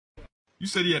You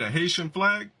said he had a Haitian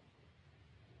flag?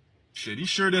 Shit, he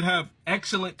sure did have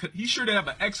excellent. He sure did have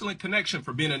an excellent connection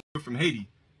for being a nigga from Haiti.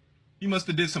 He must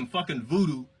have did some fucking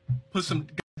voodoo, put some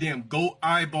goddamn goat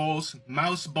eyeballs,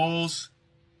 mouse balls,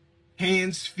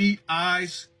 hands, feet,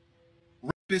 eyes,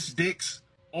 rapist dicks,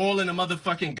 all in a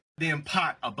motherfucking goddamn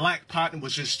pot, a black pot, and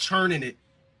was just churning it.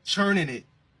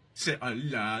 Said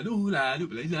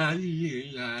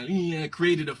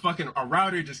created a fucking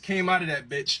router, just came out of that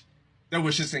bitch that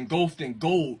was just engulfed in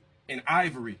gold and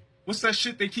ivory. What's that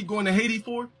shit they keep going to Haiti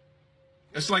for?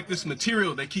 It's like this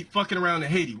material they keep fucking around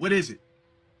in Haiti. What is it?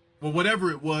 Well,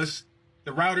 whatever it was,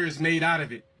 the router is made out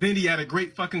of it. Then he had a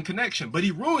great fucking connection, but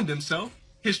he ruined himself.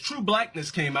 His true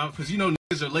blackness came out, because you know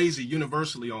niggas are lazy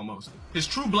universally almost. His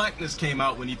true blackness came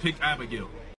out when he picked Abigail.